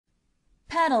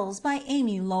Petals by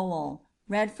Amy Lowell.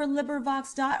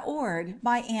 LibriVox.org.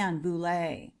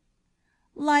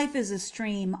 Life is a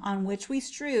stream on which we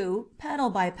strew, petal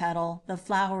by petal, the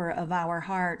flower of our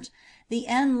heart. The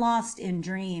end lost in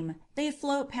dream, they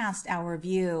float past our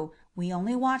view. We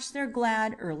only watch their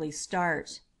glad early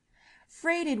start.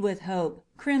 Freighted with hope,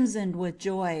 crimsoned with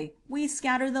joy, we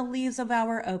scatter the leaves of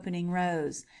our opening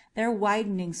rose. Their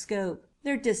widening scope,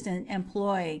 their distant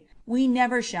employ, we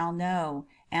never shall know,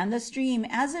 and the stream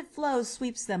as it flows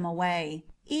sweeps them away.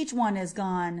 Each one is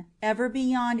gone, ever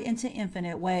beyond into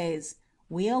infinite ways.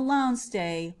 We alone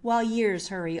stay while years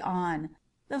hurry on.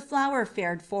 The flower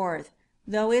fared forth,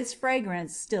 though its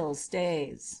fragrance still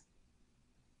stays.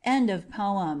 End of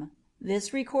poem.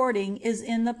 This recording is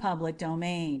in the public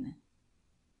domain.